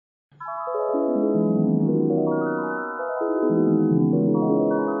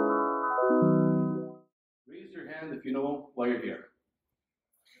Raise your hand if you know why you're here.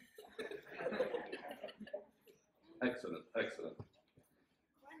 Excellent, excellent.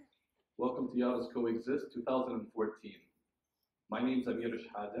 Welcome to YARA's COEXIST 2014. My name's Amir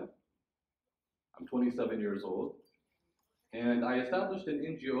Shahada. I'm 27 years old. And I established an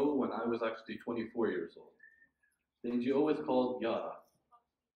NGO when I was actually 24 years old. The NGO is called YARA.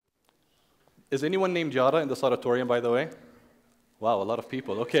 Is anyone named YARA in this auditorium, by the way? Wow, a lot of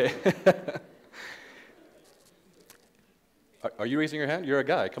people, okay. Are you raising your hand? You're a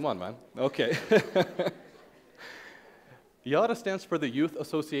guy, come on, man. Okay. YARA stands for the Youth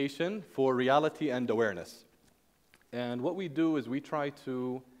Association for Reality and Awareness. And what we do is we try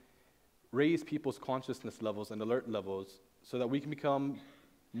to raise people's consciousness levels and alert levels so that we can become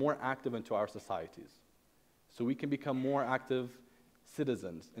more active into our societies. So we can become more active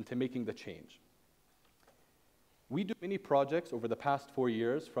citizens into making the change. We do many projects over the past 4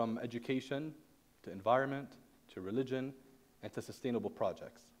 years, from education to environment to religion and to sustainable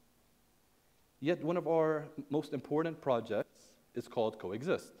projects. Yet one of our most important projects is called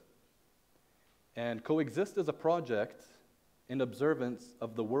COEXIST. And COEXIST is a project in observance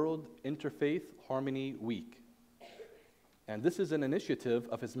of the World Interfaith Harmony Week. And this is an initiative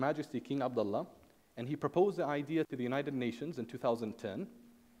of His Majesty King Abdullah, and he proposed the idea to the United Nations in 2010,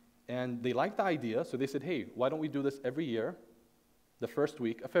 and they liked the idea, so they said, hey, why don't we do this every year, the first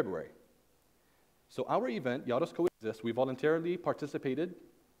week of February? So our event, YARA's COEXIST, we voluntarily participated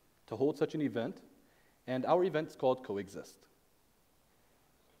to hold such an event, and our event is called COEXIST.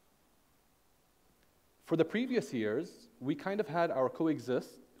 For the previous years, we kind of had our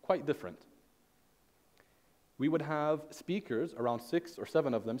COEXIST quite different. We would have speakers, around 6 or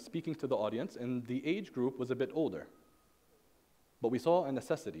 7 of them, speaking to the audience, and the age group was a bit older. But we saw a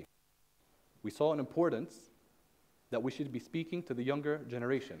necessity. We saw an importance that we should be speaking to the younger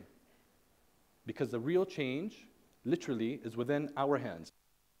generation, because the real change, literally, is within our hands.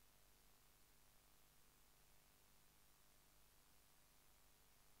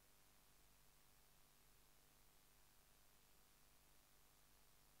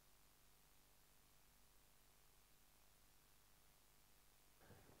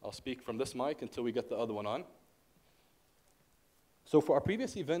 I'll speak from this mic until we get the other one on. So for our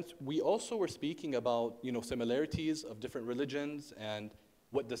previous events, we also were speaking about, similarities of different religions and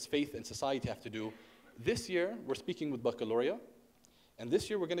what does faith and society have to do. This year, we're speaking with baccalaureate, and this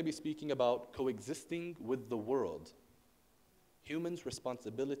year we're going to be speaking about coexisting with the world, humans'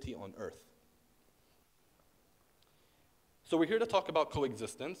 responsibility on earth. So we're here to talk about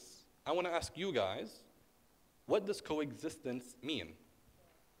coexistence. I want to ask you guys, what does coexistence mean?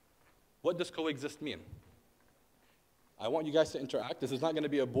 What does coexist mean? I want you guys to interact. This is not going to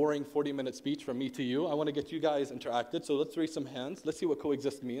be a boring 40-minute speech from me to you. I want to get you guys interacted, so let's raise some hands. Let's see what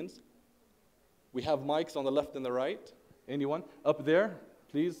coexist means. We have mics on the left and the right. Anyone? Up there,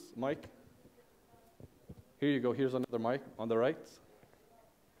 please, mic. Here you go. Here's another mic on the right.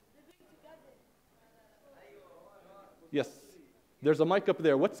 Yes. There's a mic up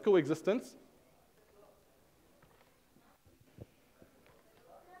there. What's coexistence?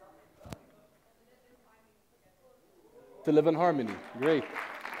 To live in harmony. Great.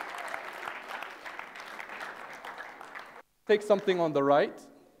 Take something on the right.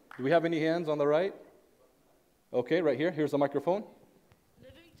 Do we have any hands on the right? Okay, right here. Here's a microphone.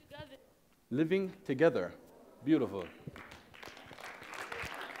 Living together. Living together. Beautiful.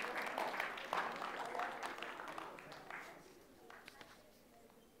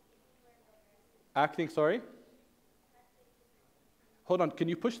 Acting, sorry? Hold on, can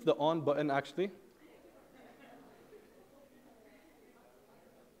you push the on button actually?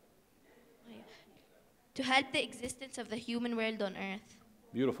 To help the existence of the human world on earth.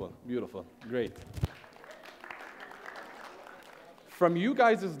 Beautiful, beautiful, great. From you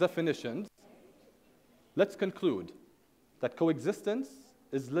guys' definitions, let's conclude that coexistence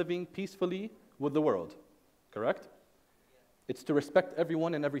is living peacefully with the world, correct? It's to respect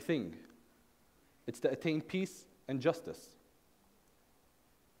everyone and everything. It's to attain peace and justice.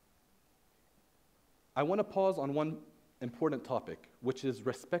 I want to pause on one important topic, which is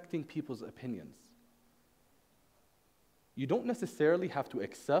respecting people's opinions. You don't necessarily have to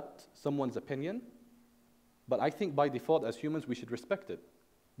accept someone's opinion, but I think by default as humans we should respect it,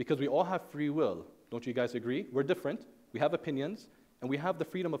 because we all have free will. Don't you guys agree? We're different, we have opinions, and we have the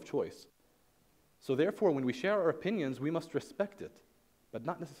freedom of choice. So therefore, when we share our opinions, we must respect it, but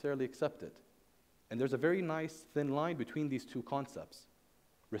not necessarily accept it. And there's a very nice thin line between these two concepts.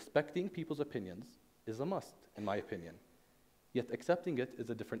 Respecting people's opinions is a must, in my opinion. yet accepting it is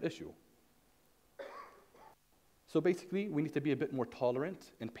a different issue. So basically, we need to be a bit more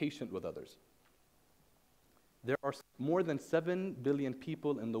tolerant and patient with others. There are more than 7 billion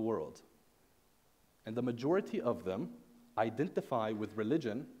people in the world, and the majority of them identify with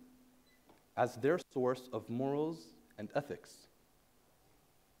religion as their source of morals and ethics.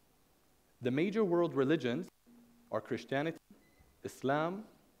 The major world religions are Christianity, Islam,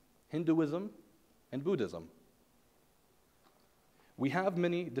 Hinduism, and Buddhism. We have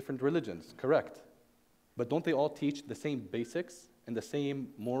many different religions, correct, but don't they all teach the same basics and the same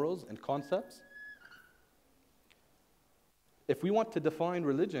morals and concepts? If we want to define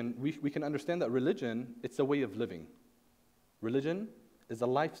religion, we can understand that religion, it's a way of living. Religion is a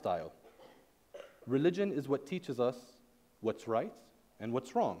lifestyle. Religion is what teaches us what's right and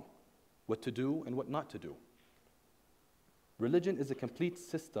what's wrong, what to do and what not to do. Religion is a complete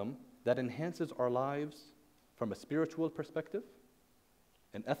system that enhances our lives from a spiritual perspective,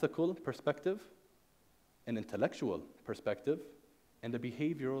 an ethical perspective, an intellectual perspective, and a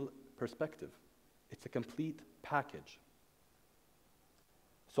behavioral perspective. It's a complete package.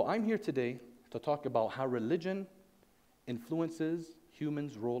 So I'm here today to talk about how religion influences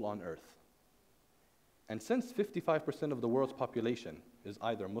humans' role on earth. And since 55% of the world's population is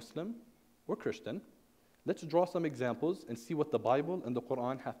either Muslim or Christian, let's draw some examples and see what the Bible and the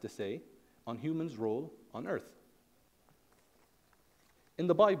Quran have to say on humans' role on earth. In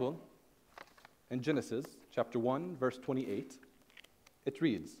the Bible, in Genesis chapter 1, verse 28, it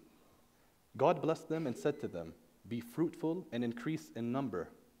reads, God blessed them and said to them, be fruitful and increase in number.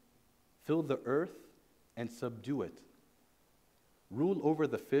 Fill the earth and subdue it. Rule over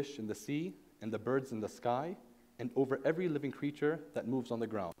the fish in the sea and the birds in the sky and over every living creature that moves on the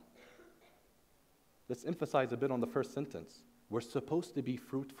ground. Let's emphasize a bit on the first sentence. We're supposed to be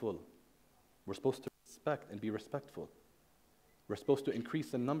fruitful. We're supposed to respect and be respectful. We're supposed to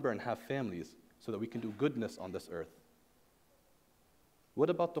increase in number and have families so that we can do goodness on this earth. What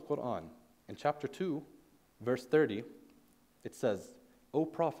about the Quran? In chapter 2, verse 30, it says, O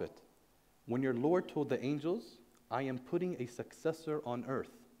Prophet, when your Lord told the angels, I am putting a successor on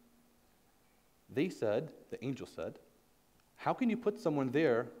earth. They said, the angel said, how can you put someone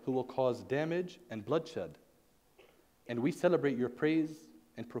there who will cause damage and bloodshed? And we celebrate your praise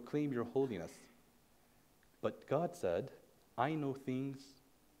and proclaim your holiness. But God said, I know things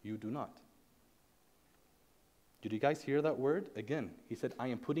you do not. Did you guys hear that word? Again, he said, I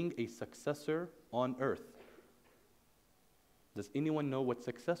am putting a successor on earth. Does anyone know what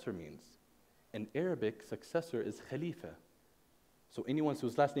successor means? In Arabic, successor is Khalifa. So anyone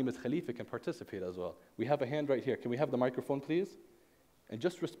whose last name is Khalifa can participate as well. We have a hand right here. Can we have the microphone, please? And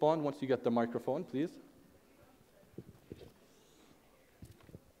just respond once you get the microphone, please.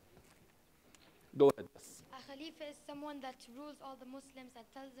 Go ahead. A Khalifa is someone that rules all the Muslims and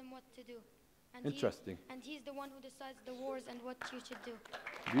tells them what to do. And Interesting. He's the one who decides the wars and what you should do.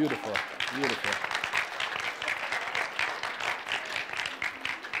 Beautiful, beautiful.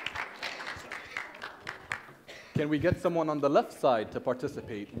 Can we get someone on the left side to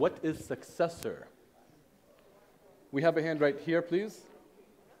participate? What is successor? We have a hand right here, please.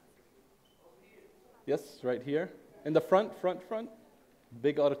 Yes, right here. In the front.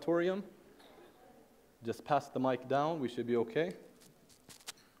 Big auditorium. Just pass the mic down. We should be okay.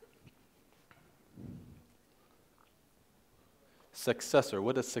 Successor.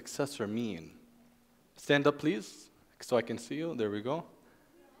 What does successor mean? Stand up, please, so I can see you. There we go.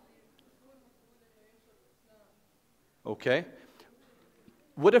 Okay.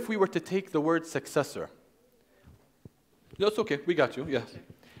 What if we were to take the word successor? That's okay. We got you. Yes.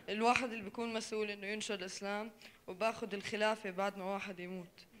 الواحد اللي بيكون مسؤول إنه ينشر الإسلام وباخذ الخلافة بعد ما واحد يموت.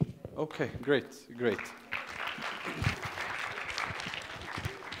 Okay, great.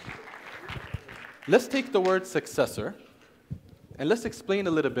 Let's take the word successor and let's explain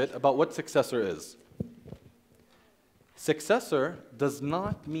a little bit about what successor is. Successor does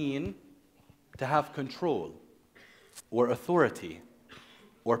not mean to have control or authority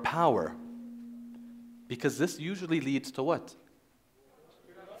or power, because this usually leads to what?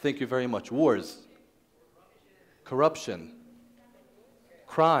 Thank you very much. Wars, corruption,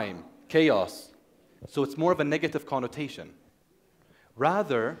 crime, chaos. So it's more of a negative connotation.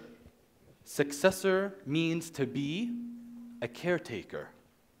 Rather, successor means to be a caretaker,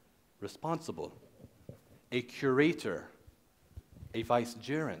 responsible, a curator, a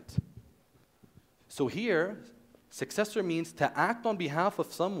vicegerent. So here, successor means to act on behalf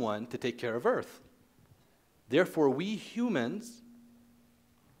of someone to take care of earth. Therefore, we humans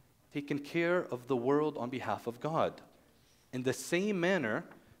taken care of the world on behalf of God in the same manner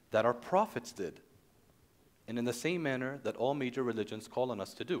that our prophets did. and in the same manner that all major religions call on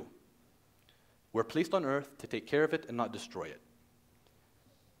us to do. We're placed on earth to take care of it and not destroy it.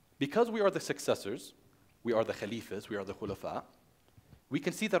 Because we are the successors, we are the Khalifas, we are the Khulafa, we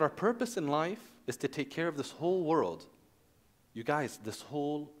can see that our purpose in life is to take care of this whole world. You guys, this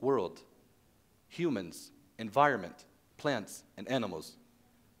whole world. Humans, environment, plants, and animals.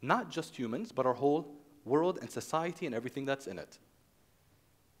 Not just humans, but our whole world and society and everything that's in it.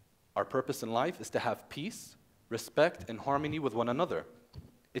 Our purpose in life is to have peace, respect, and harmony with one another.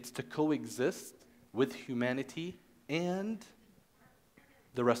 It's to coexist with humanity and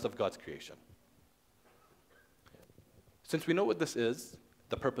the rest of God's creation. Since we know what this is,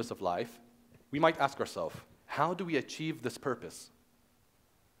 the purpose of life, we might ask ourselves, how do we achieve this purpose?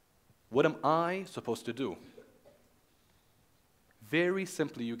 What am I supposed to do? Very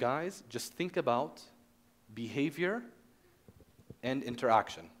simply, you guys, just think about behavior and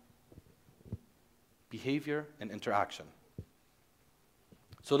interaction. Behavior and interaction.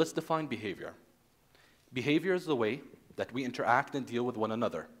 So let's define behavior. Behavior is the way that we interact and deal with one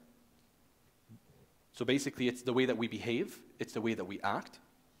another. So basically, it's the way that we behave, it's the way that we act.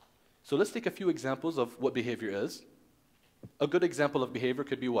 So let's take a few examples of what behavior is. A good example of behavior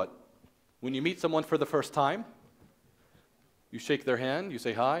could be what? When you meet someone for the first time, you shake their hand, you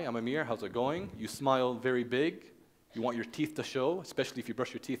say, "Hi, I'm Amir, how's it going?" You smile very big. You want your teeth to show, especially if you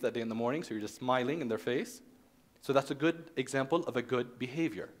brush your teeth that day in the morning, so you're just smiling in their face. So that's a good example of a good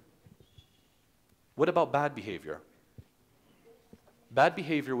behavior. What about bad behavior? Bad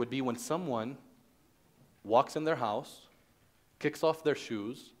behavior would be when someone walks in their house, kicks off their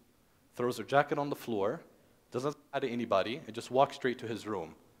shoes, throws their jacket on the floor, doesn't say hi to anybody, and just walks straight to his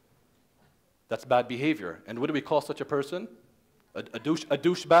room. That's bad behavior. And what do we call such a person? A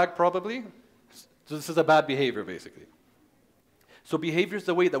douchebag, probably? So this is a bad behavior, basically. So behavior is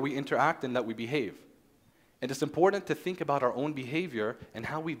the way that we interact and that we behave. And it's important to think about our own behavior and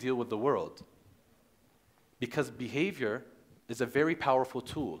how we deal with the world. Because behavior is a very powerful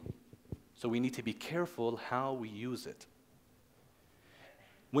tool. So we need to be careful how we use it.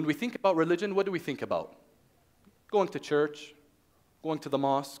 When we think about religion, what do we think about? Going to church, going to the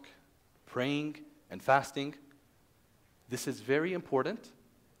mosque, praying, and fasting. This is very important,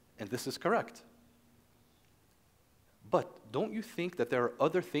 and this is correct. But don't you think that there are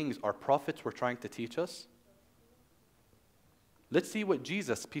other things our prophets were trying to teach us? Let's see what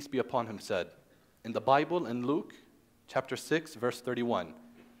Jesus, peace be upon him, said. In the Bible, in Luke chapter 6, verse 31,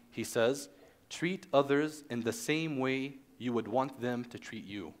 he says, "Treat others in the same way you would want them to treat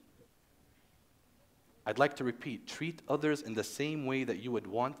you." I'd like to repeat, treat others in the same way that you would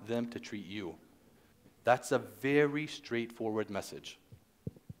want them to treat you. That's a very straightforward message.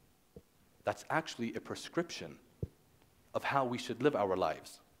 That's actually a prescription of how we should live our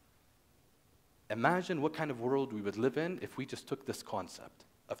lives. Imagine what kind of world we would live in if we just took this concept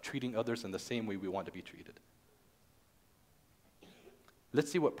of treating others in the same way we want to be treated.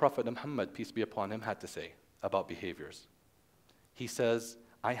 Let's see what Prophet Muhammad, peace be upon him, had to say about behaviors. He says,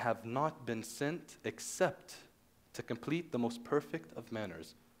 "I have not been sent except to complete the most perfect of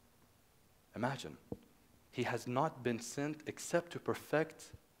manners." Imagine, he has not been sent except to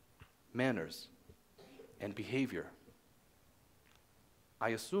perfect manners and behavior. I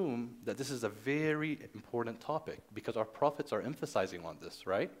assume that this is a very important topic because our prophets are emphasizing on this,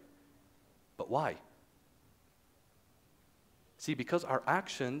 right? But why? See, because our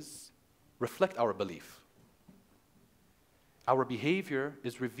actions reflect our belief. Our behavior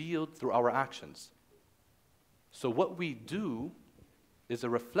is revealed through our actions. So what we do is a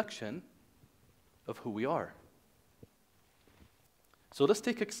reflection of who we are. So let's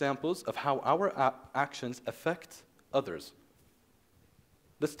take examples of how our actions affect others.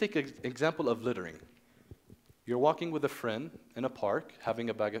 Let's take an example of littering. You're walking with a friend in a park,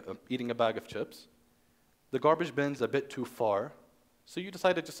 eating a bag of chips. The garbage bin's a bit too far, so you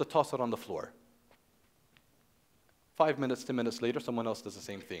decided just to toss it on the floor. 5 minutes, 10 minutes later, someone else does the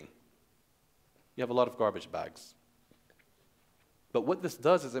same thing. You have a lot of garbage bags. But what this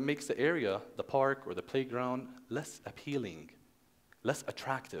does is it makes the area, the park or the playground, less appealing, less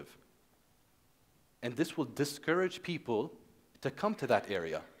attractive. And this will discourage people to come to that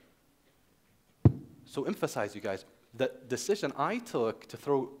area. So emphasize, you guys, the decision I took to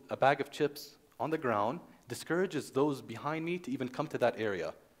throw a bag of chips on the ground discourages those behind me to even come to that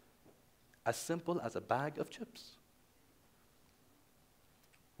area. As simple as a bag of chips.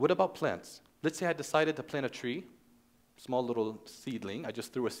 What about plants? Let's say I decided to plant a tree, small little seedling, I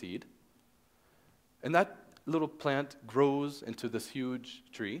just threw a seed. And that little plant grows into this huge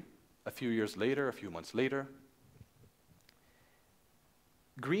tree. A few years later, a few months later,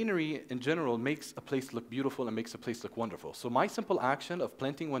 greenery in general makes a place look beautiful and makes a place look wonderful. So my simple action of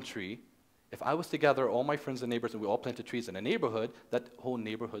planting one tree, if I was to gather all my friends and neighbors and we all planted trees in a neighborhood, that whole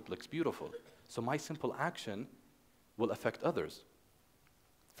neighborhood looks beautiful. So my simple action will affect others.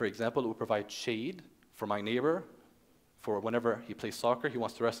 For example, it will provide shade for my neighbor. For whenever he plays soccer, he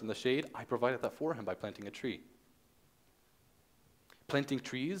wants to rest in the shade, I provided that for him by planting a tree. Planting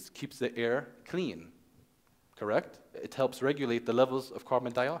trees keeps the air clean, correct? It helps regulate the levels of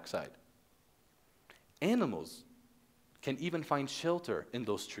carbon dioxide. Animals can even find shelter in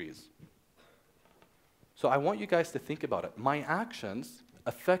those trees. So I want you guys to think about it. My actions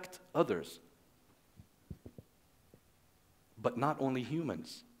affect others, but not only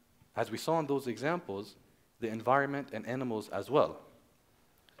humans. As we saw in those examples, the environment and animals as well.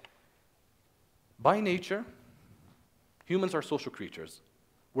 By nature, humans are social creatures.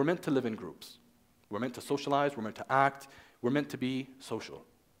 We're meant to live in groups. We're meant to socialize, we're meant to act, we're meant to be social.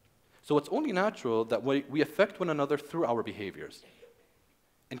 So it's only natural that we affect one another through our behaviors.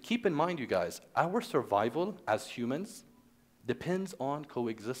 And keep in mind, you guys, our survival as humans depends on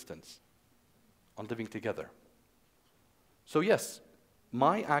coexistence, on living together. So yes,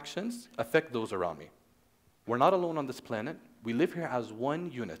 my actions affect those around me. We're not alone on this planet. We live here as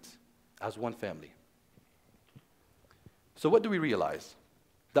one unit, as one family. So what do we realize?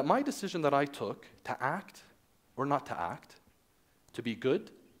 That my decision that I took to act or not to act, to be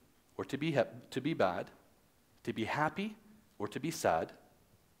good or to be bad, to be happy or to be sad,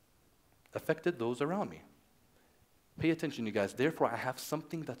 affected those around me. Pay attention, you guys. Therefore, I have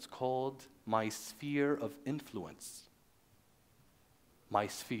something that's called my sphere of influence. My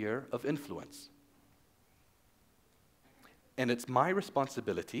sphere of influence. And it's my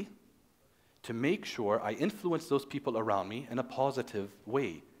responsibility to make sure I influence those people around me in a positive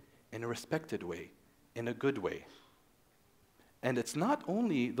way, in a respected way, in a good way. And it's not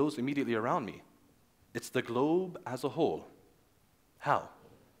only those immediately around me, it's the globe as a whole. How?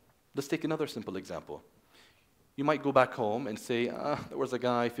 Let's take another simple example. You might go back home and say, there was a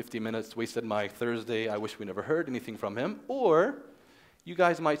guy, 50 minutes, wasted my Thursday, I wish we never heard anything from him. Or you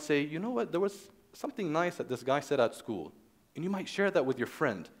guys might say, you know what, there was something nice that this guy said at school. And you might share that with your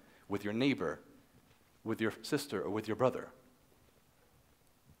friend, with your neighbor, with your sister, or with your brother.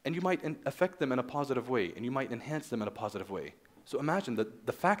 And you might affect them in a positive way, and you might enhance them in a positive way. So imagine that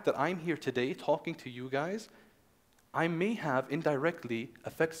the fact that I'm here today talking to you guys, I may have indirectly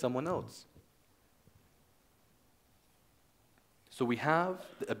affect someone else. So we have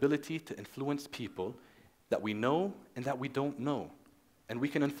the ability to influence people that we know and that we don't know. And we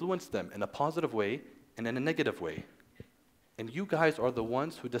can influence them in a positive way and in a negative way. And you guys are the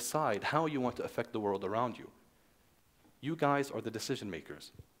ones who decide how you want to affect the world around you. You guys are the decision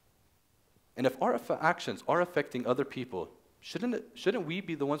makers. And if our actions are affecting other people, shouldn't we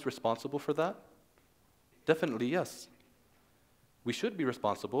be the ones responsible for that? Definitely yes. We should be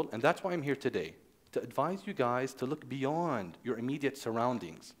responsible, and that's why I'm here today, to advise you guys to look beyond your immediate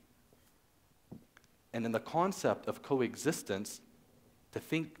surroundings. And in the concept of coexistence, to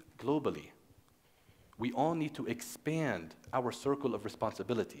think globally. We all need to expand our circle of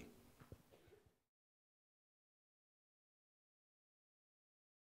responsibility.